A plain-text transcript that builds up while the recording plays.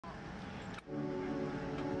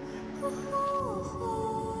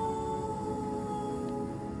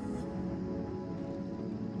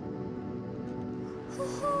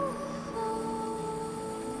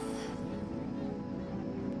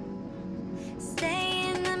Stay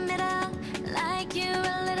in the middle, like you're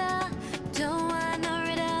a little. Don't want no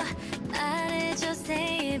riddle. 말해줘,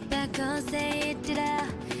 say it back, oh say it out.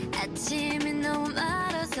 아침이 너무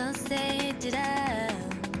멀어서 say it out.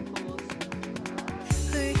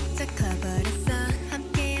 훌쩍 커버렸어.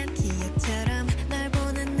 함께한 기억처럼 널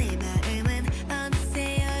보는 내 마음은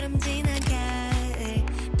어느새 여름 지난 가을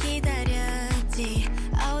기다렸지.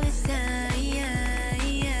 All this time.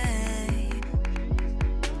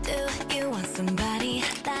 Do you want somebody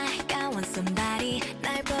like I want somebody?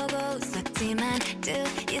 날 보고 웃었지만 do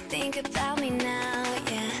you think about me now?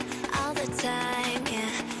 Yeah, all the time,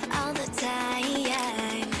 yeah, all the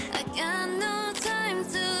time. I got no time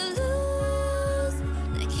to lose.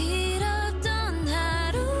 내 길었던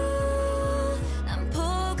하루 난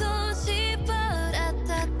보고 싶어.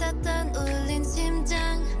 라따따따 울린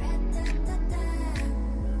심장.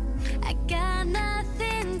 I got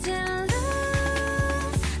nothing to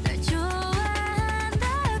lose. 널 좋아한다고.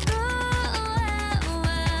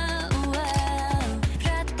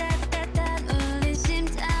 라따따따 울린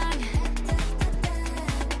심장.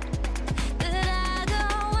 But I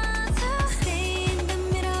don't want to stay in the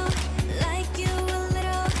middle, like you a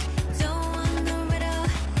little. Don't want no riddle.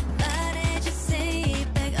 말해줘, say it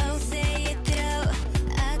back, oh say it out.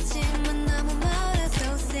 아침은 너무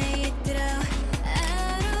멀어서 say it out.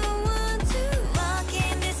 I don't want to walk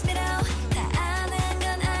in this middle. 다 아는 건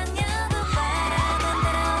아니어도 바라던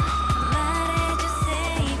대로. 말해줘,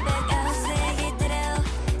 say it back, oh say it out.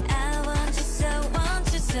 I want you,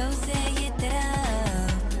 so say it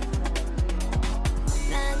out.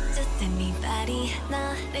 Not just anybody.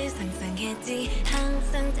 너를 상상했지.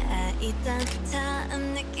 항상 다 있던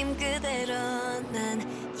처음 느낌 그대로 난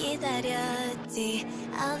기다렸지.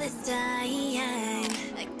 All this time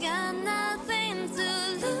I got nothing to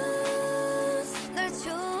lose. 널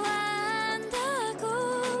좋아한다고.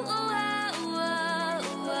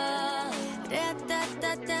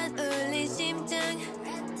 라따따따 울린 심장.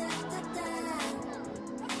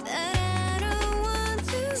 But I don't want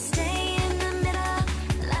to stay in the middle,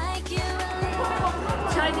 like you a little.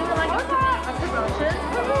 Should I do like a promotion?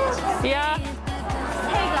 Yeah.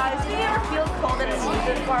 Hey guys, do you ever feel cold at an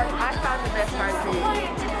amusement park? I found the best part to eat.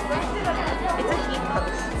 It's a heat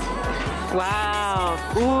post. Wow.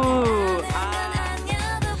 Ooh.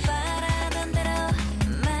 아니어도 바라던 대로.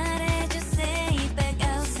 말해줘, say it back,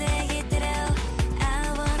 oh say it out. I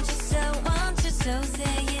want you, so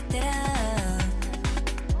say it out.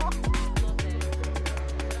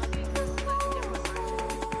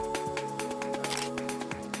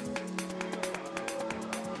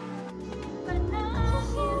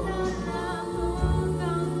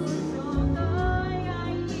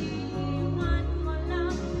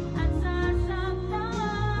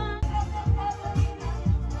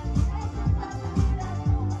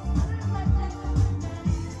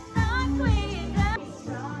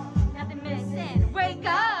 Nothing missing. Wake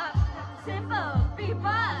up. Simple. Be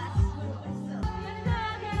boss.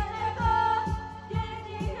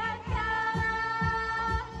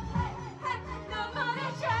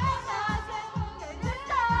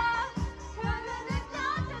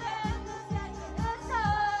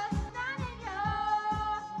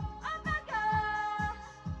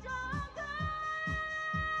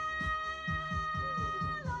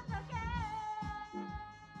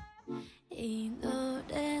 이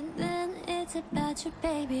노래는 it's about you,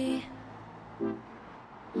 baby.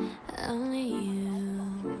 Only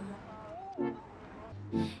you.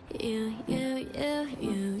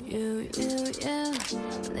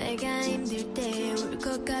 내가 힘들 때, 울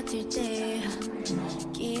것 같을 때,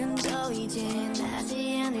 기운도 이제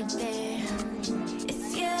나지 않을 때.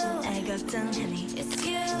 It's you. 날 걱정하니, it's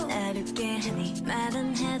you. 날 웃게 하니,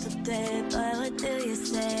 말은 해도 돼, but what do you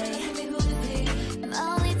say?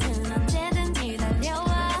 멀리든 언제든지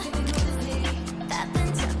달려와.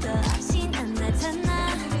 바쁜 척도 없이 난 날 찾나.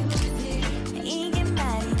 이게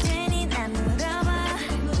말이 되니 난 물어봐.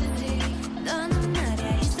 너는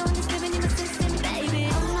말야, it's on just living in the system, baby.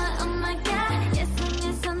 Oh my god, yes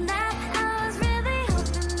I'm that. I was really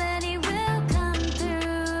hoping that it will come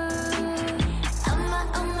through.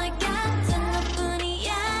 Oh my god, 전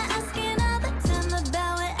너뿐이야. Asking all the time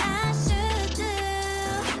about what I should do.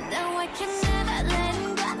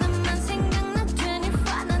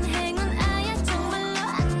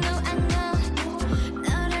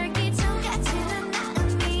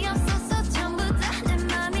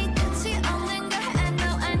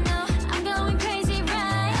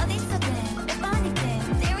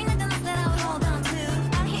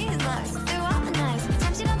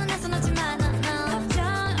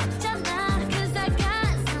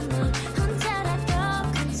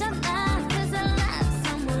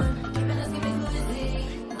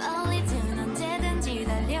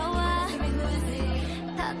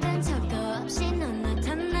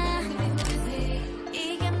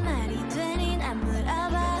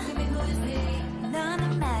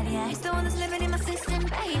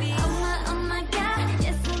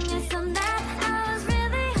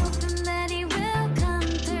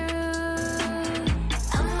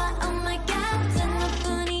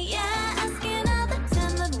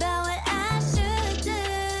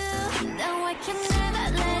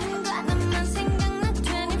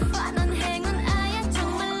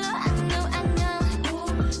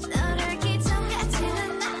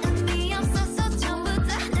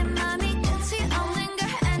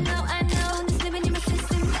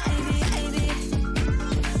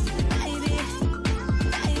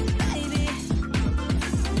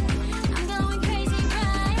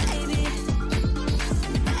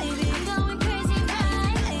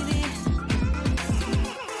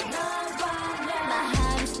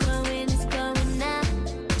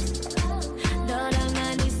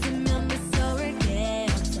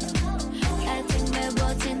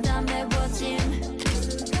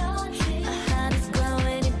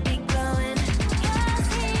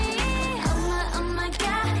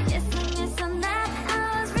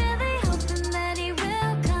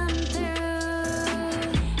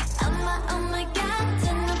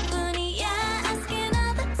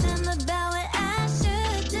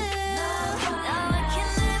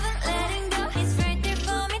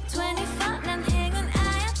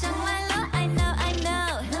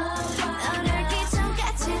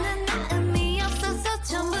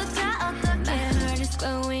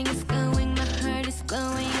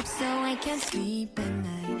 I can't sleep at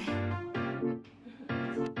night.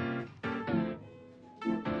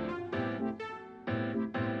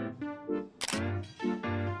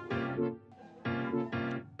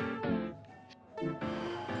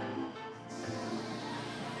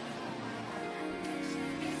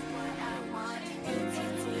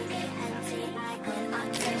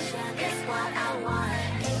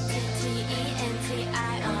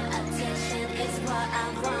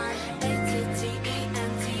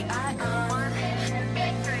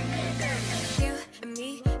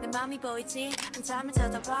 맘이 보이지 한참을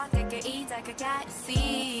쳐다봐 가까이 다가가 You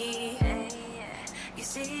see 1,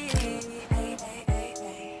 2,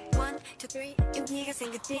 3 용기가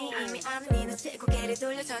생겼지 이미 아는 이는 고개를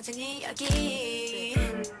돌려 천천히 여기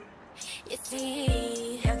You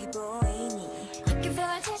see 여기 보이니 Looking for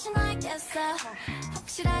attention I guess so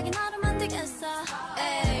확실하게 너를 만들겠어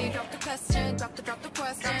Ay, drop the question, drop the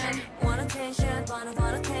question Want attention, want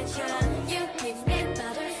attention You give me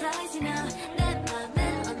butterflies, you know 내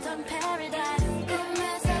맘에 London paradise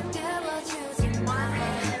꿈에서 깨워주지 마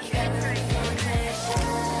You got me looking for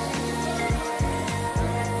attention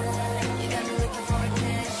You got me looking for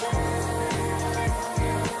attention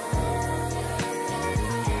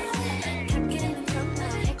감기는 정말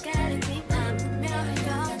헷갈리지 난 분명히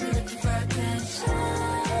got me looking for attention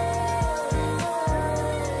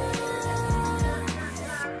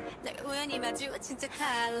내가 우연히 마주친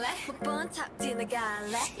척할래 못 본 척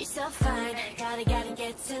지나갈래 You're so fine gotta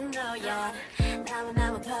get to know ya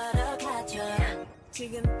나만 걸어가줘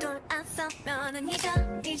지금 똘안 서면은 잊어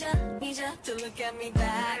To look at me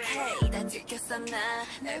back Hey 다 들켰어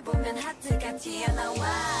나널 보면 하트가 튀어나와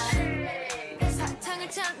내 사탕을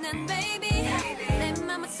찾는 baby 내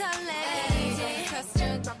맘은 설레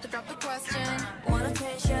Drop the question Want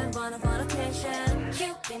attention, want attention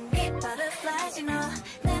You give me butterflies you know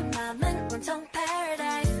내 맘은 온통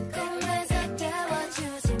paradise